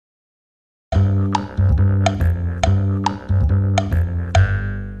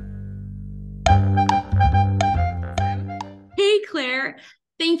Claire.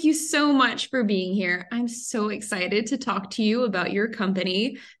 Thank you so much for being here. I'm so excited to talk to you about your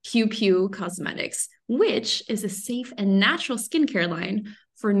company, Pioupiou Cosmetics, which is a safe and natural skincare line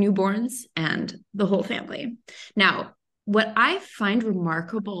for newborns and the whole family. Now, what I find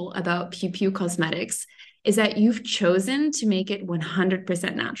remarkable about Pioupiou Cosmetics is that you've chosen to make it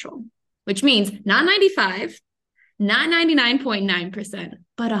 100% natural, which means not 95, not 99.9%,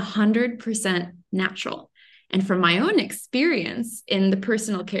 but 100% natural. And from my own experience in the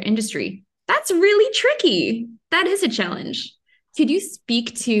personal care industry, that's really tricky. That is a challenge. Could you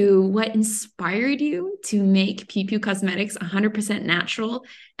speak to what inspired you to make Pioupiou Cosmetics 100% natural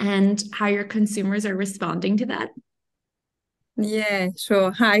and how your consumers are responding to that? Yeah,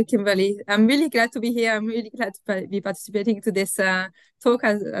 sure. Hi, Kimberly. I'm really glad to be here. I'm really glad to be participating to this talk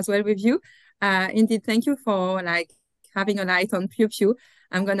as well with you. Indeed, thank you for having a light on Pioupiou.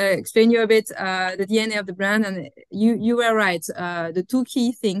 I'm gonna explain you a bit the DNA of the brand, and you were right. The two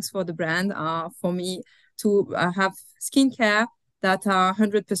key things for the brand are for me to have skincare that are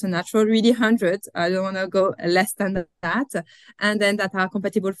 100% natural, really 100. I don't want to go less than that, and then that are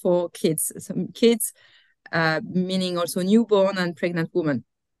compatible for kids. Some kids meaning also newborn and pregnant women.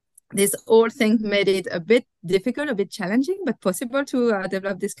 This whole thing made it a bit difficult, a bit challenging, but possible to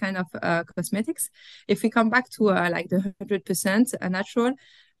develop this kind of cosmetics. If we come back to like the 100% natural,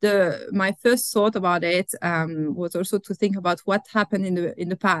 my first thought about it was also to think about what happened in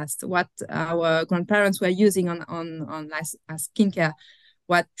the past, what our grandparents were using on skincare,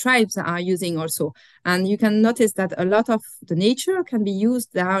 what tribes are using also. And you can notice that a lot of the nature can be used.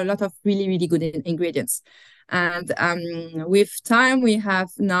 There are a lot of really, really good ingredients. And with time, we have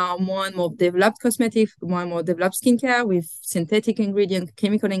now more and more developed cosmetics, more and more developed skincare with synthetic ingredients,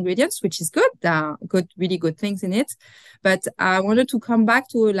 chemical ingredients, which is good. There are really good things in it. But I wanted to come back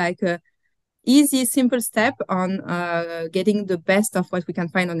to like a easy, simple step on getting the best of what we can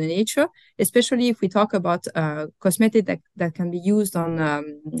find on the nature, especially if we talk about cosmetic that can be used on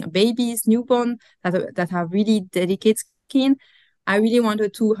babies, newborn, that have really delicate skin. I really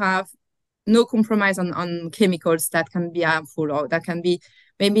wanted to have no compromise on chemicals that can be harmful, or that can be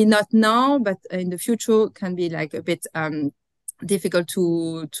maybe not now, but in the future can be like a bit difficult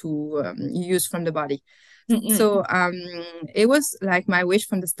to use from the body. So it was like my wish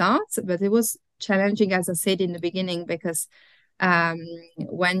from the start, but it was challenging, as I said in the beginning, because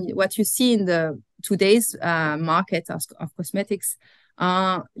when what you see in the today's market of cosmetics,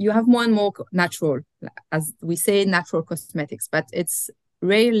 you have more and more natural, as we say, natural cosmetics, but it's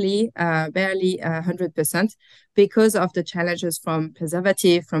rarely, barely 100% because of the challenges from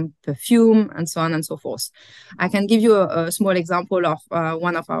preservative, from perfume, and so on and so forth. I can give you a small example of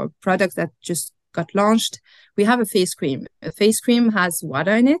one of our products that just got launched. We have a face cream. A face cream has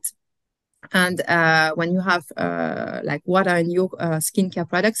water in it. And when you have like water in your skincare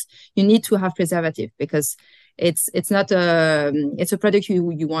products, you need to have preservative because it's not it's a product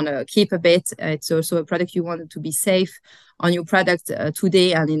you want to keep a bit. It's also a product you want to be safe on your product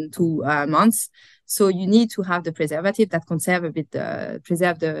today and in 2 months. So you need to have the preservative that conserve a bit,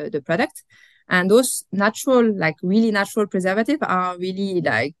 preserve the product. And those natural, like really natural preservative are really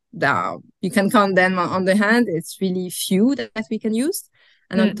like, you can count them on the hand. It's really few that we can use.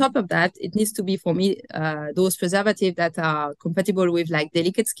 And on top of that, it needs to be, for me, those preservatives that are compatible with like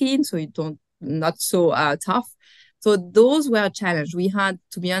delicate skin, so you don't, not so tough. So those were a challenge. We had,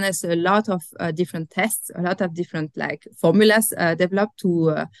 to be honest, a lot of different tests, a lot of different like formulas developed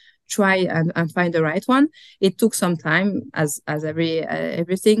to try and find the right one. It took some time, as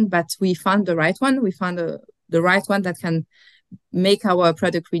everything, but we found the right one. We found the right one that can make our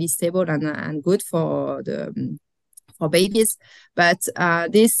product really stable and good for babies. But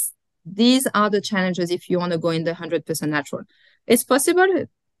these are the challenges if you want to go in the 100% natural. It's possible.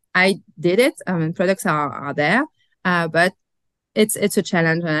 I did it. Products are there, but it's a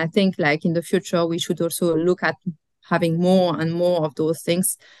challenge. And I think like in the future, we should also look at having more and more of those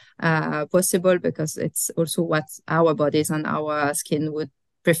things possible, because it's also what our bodies and our skin would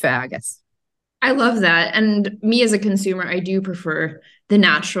prefer, I guess. I love that. And me as a consumer, I do prefer the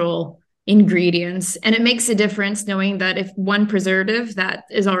natural ingredients. And it makes a difference knowing that if one preservative that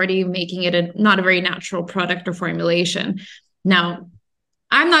is already making it not a very natural product or formulation. Now,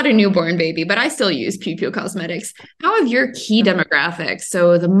 I'm not a newborn baby, but I still use Pioupiou Cosmetics. How have your key demographics,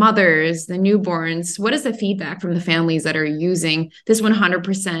 so the mothers, the newborns, what is the feedback from the families that are using this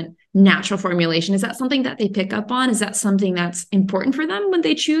 100% natural formulation? Is that something that they pick up on? Is that something that's important for them when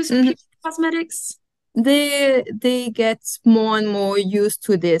they choose Pioupiou Cosmetics? They get more and more used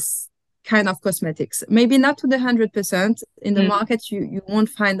to this kind of cosmetics. Maybe not to the 100%. In the market, you won't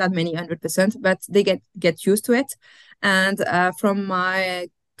find that many 100%, but they get used to it. And from my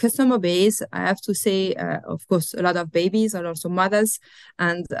customer base, I have to say, of course, a lot of babies and also mothers,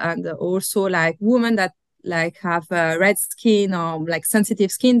 and also like women that like have red skin or like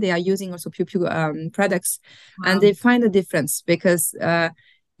sensitive skin. They are using also Pioupiou products, and they find a difference because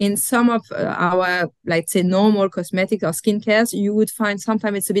in some of our, let's say, normal cosmetics or skincares, you would find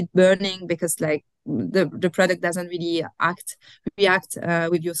sometimes it's a bit burning because like the product doesn't really react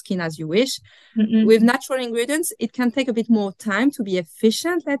with your skin as you wish. With natural ingredients, it can take a bit more time to be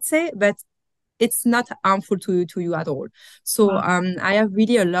efficient, let's say, but it's not harmful to you at all. So I have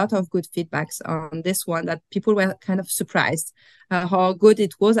really a lot of good feedbacks on this one that people were kind of surprised how good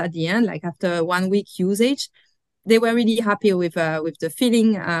it was at the end. Like after 1 week usage, they were really happy with the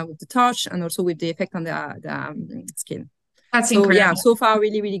feeling, with the touch, and also with the effect on the skin. That's incredible. Yeah, so far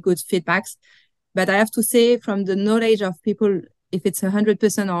really, really good feedbacks. But I have to say, from the knowledge of people, if it's 100%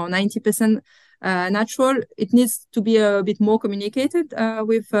 or 90% natural, it needs to be a bit more communicated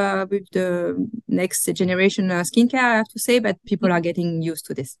with the next generation skincare, I have to say, but people are getting used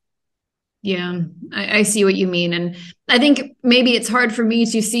to this. Yeah, I see what you mean. And I think maybe it's hard for me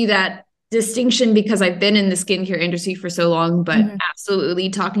to see that distinction because I've been in the skincare industry for so long, but absolutely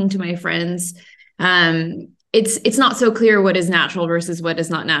talking to my friends, it's not so clear what is natural versus what is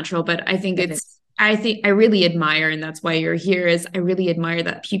not natural. But I think I really admire, and that's why you're here, is I really admire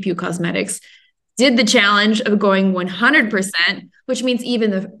that Pioupiou Cosmetics did the challenge of going 100%, which means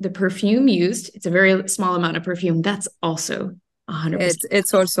even the perfume used, it's a very small amount of perfume, that's also 100%.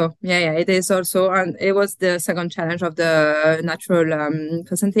 It's also, yeah, it is also, and it was the second challenge of the natural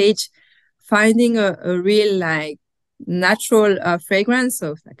percentage, finding a real like natural fragrance,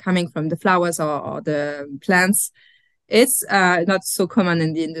 so coming from the flowers or the plants. It's not so common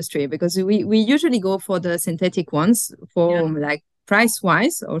in the industry because we usually go for the synthetic ones for like price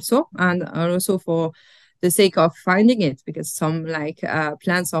wise also, and also for the sake of finding it, because some like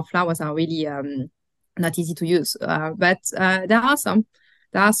plants or flowers are really not easy to use. But there are some,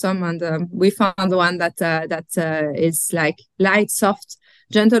 and we found one that is like light, soft,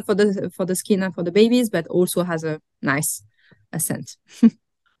 gentle for the skin and for the babies, but also has a nice scent.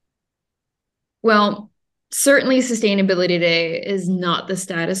 Well, certainly sustainability today is not the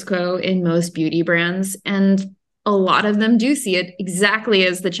status quo in most beauty brands, and a lot of them do see it exactly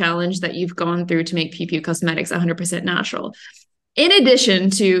as the challenge that you've gone through to make Pioupiou Cosmetics 100% natural. In addition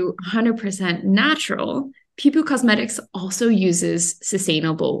to 100% natural, Pioupiou Cosmetics also uses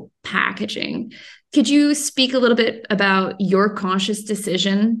sustainable packaging. Could you speak a little bit about your conscious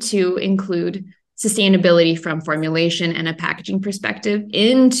decision to include sustainability from formulation and a packaging perspective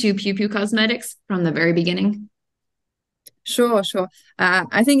into Pioupiou Cosmetics from the very beginning? Sure.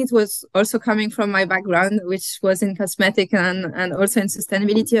 I think it was also coming from my background, which was in cosmetic and also in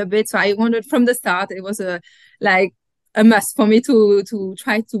sustainability a bit. So I wanted from the start, it was a must for me to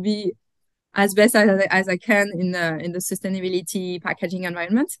try to be as best as I can in the sustainability packaging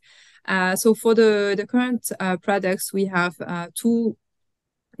environment. So for the current products, we have 2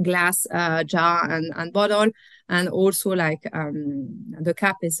 glass jar and bottle, and also like the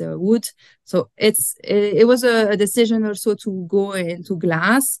cap is wood. So it was a decision also to go into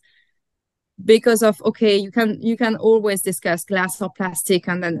glass, because of you can always discuss glass or plastic,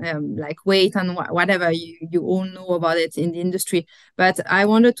 and then like weight and whatever you all know about it in the industry. But I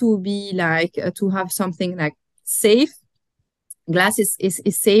wanted to be like to have something like safe. Glass is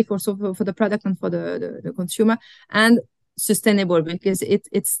safe also for the product and for the consumer, and sustainable, because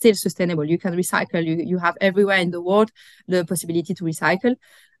it's still sustainable. You can recycle. You have everywhere in the world the possibility to recycle.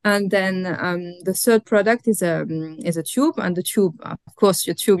 And then the third product is a tube, and the tube, of course,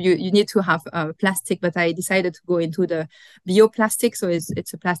 your tube you need to have plastic, but I decided to go into the bioplastic, so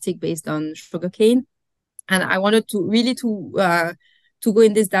it's a plastic based on sugarcane, and I wanted to really to go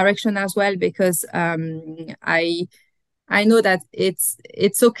in this direction as well, because I know that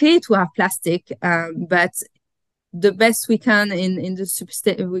it's okay to have plastic, but the best we can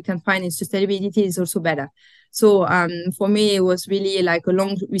we can find in sustainability is also better. So for me, it was really like a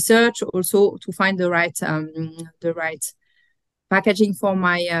long research also to find the right packaging for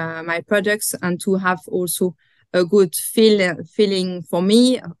my my products, and to have also a good feeling for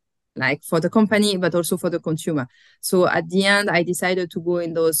me, like for the company, but also for the consumer. So at the end, I decided to go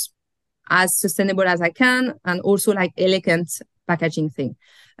in those as sustainable as I can, and also like elegant packaging thing.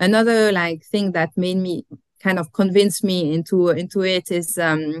 Another like thing that made me kind of convinced me into it is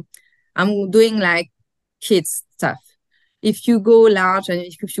I'm doing like kids stuff. If you go large and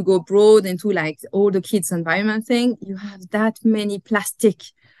if you go broad into like all the kids environment thing, you have that many plastic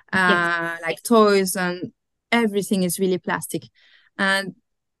Yes. like toys, and everything is really plastic. And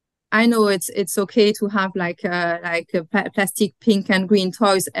I know it's okay to have like plastic pink and green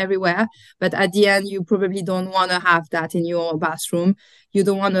toys everywhere, but at the end you probably don't want to have that in your bathroom. You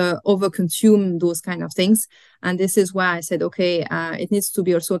don't want to overconsume those kind of things, and this is why I said, okay, it needs to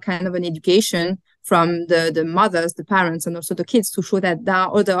be also kind of an education from the mothers, the parents, and also the kids to show that there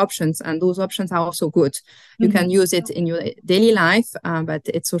are other options, and those options are also good. You can use it in your daily life, but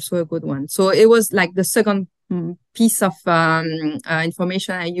it's also a good one. So it was like the second piece of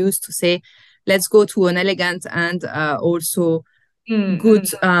information I used to say, let's go to an elegant and also good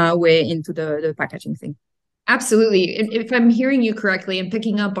way into the packaging thing. Absolutely. If I'm hearing you correctly, I'm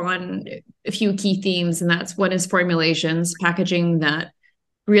picking up on a few key themes, and that's one is formulations, packaging that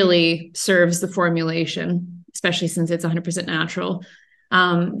really serves the formulation, especially since it's 100% natural.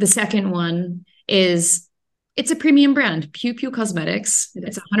 The second one is it's a premium brand, Pioupiou Cosmetics.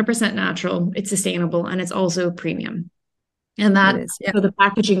 It's 100% natural, it's sustainable, and it's also premium. And that, Yeah. so the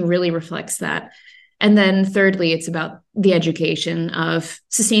packaging really reflects that. And then thirdly, it's about the education of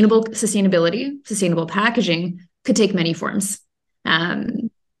sustainability. Sustainable packaging could take many forms. And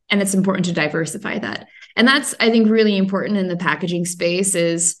it's important to diversify that. And that's, I think, really important in the packaging space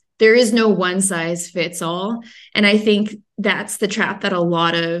is there is no one size fits all. And I think that's the trap that a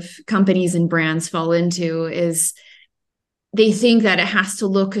lot of companies and brands fall into is they think that it has to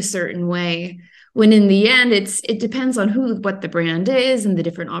look a certain way when in the end it depends on what the brand is and the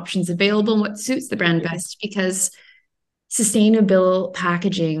different options available and what suits the brand best, because sustainable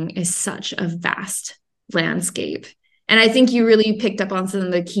packaging is such a vast landscape. And I think you really picked up on some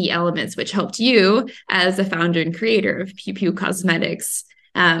of the key elements which helped you as a founder and creator of Pioupiou Cosmetics.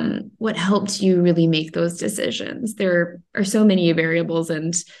 What helped you really make those decisions? There are so many variables,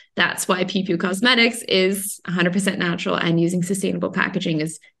 and that's why Pioupiou Cosmetics is 100% natural and using sustainable packaging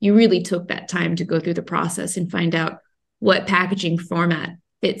is you really took that time to go through the process and find out what packaging format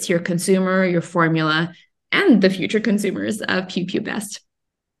fits your consumer, your formula, and the future consumers of Pioupiou best.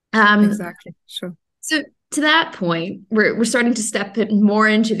 Exactly. Sure. So to that point, we're starting to step more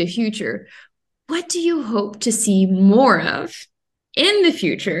into the future. What do you hope to see more of in the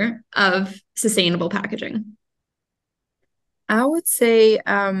future of sustainable packaging? I would say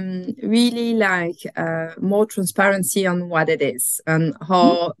really like more transparency on what it is and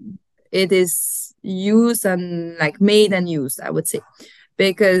how it is used and like made and used, I would say.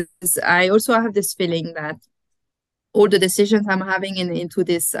 Because I also have this feeling that all the decisions I'm having into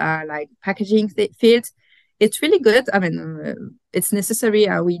this like packaging field, it's really good. I mean, it's necessary.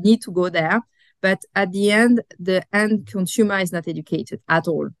 We need to go there. But at the end consumer is not educated at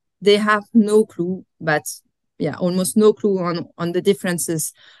all. They have no clue, but yeah, almost no clue on the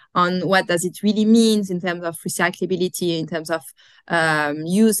differences, on what does it really means in terms of recyclability, in terms of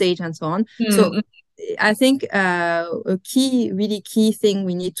usage and so on. So I think a really key thing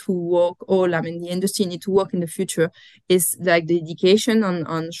we need to work the industry need to work in the future is like the education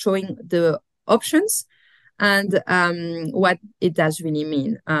on showing the options and what it does really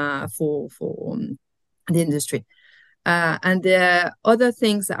mean for the industry. And the other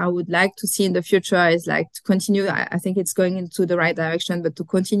things I would like to see in the future is like to continue. I think it's going into the right direction, but to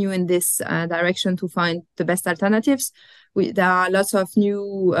continue in this direction to find the best alternatives. There are lots of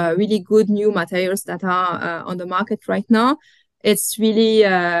new, really good new materials that are on the market right now. It's really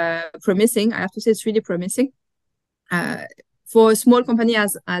promising. I have to say it's really promising. For a small company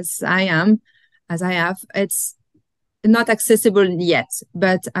as I have, it's not accessible yet,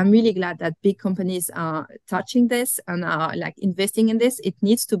 but I'm really glad that big companies are touching this and are like investing in this. It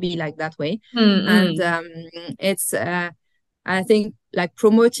needs to be like that way. And it's, I think, like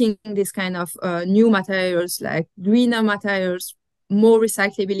promoting this kind of new materials, like greener materials, more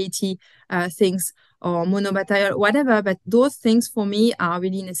recyclability things, or monomaterial, whatever. But those things for me are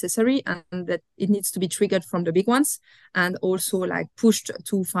really necessary, and that it needs to be triggered from the big ones and also like pushed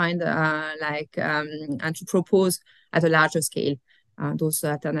to find and to propose at a larger scale those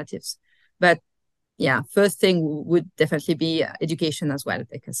alternatives. But yeah, first thing would definitely be education as well,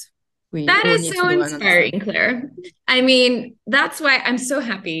 because we That all is need so to know and inspiring, understand. Claire. I mean, that's why I'm so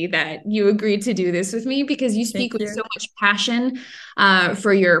happy that you agreed to do this with me, because you speak Thank with so you. much passion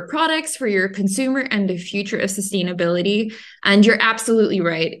for your products, for your consumer, and the future of sustainability. And you're absolutely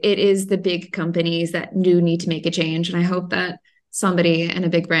right. It is the big companies that do need to make a change. And I hope that somebody in a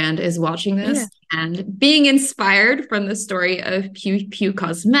big brand is watching this and being inspired from the story of Pioupiou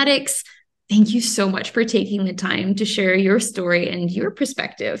Cosmetics. Thank you so much for taking the time to share your story and your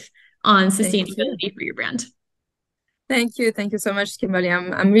perspective on Thank you. sustainability for your brand. Thank you so much, Kimberly.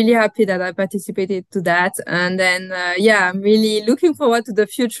 I'm really happy that I participated to that, and then yeah, I'm really looking forward to the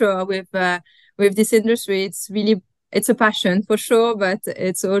future with this industry. It's a passion for sure, but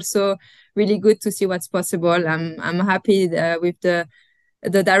it's also really good to see what's possible. I'm happy with the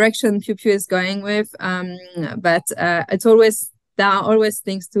direction Pioupiou is going with, but there are always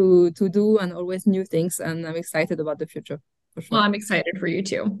things to do and always new things, and I'm excited about the future for sure. Well, I'm excited for you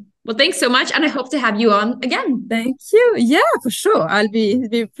too. Well, thanks so much. And I hope to have you on again. Thank you. Yeah, for sure. It'll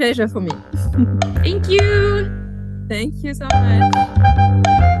be a pleasure for me. Thank you. Thank you so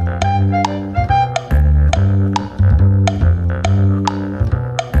much.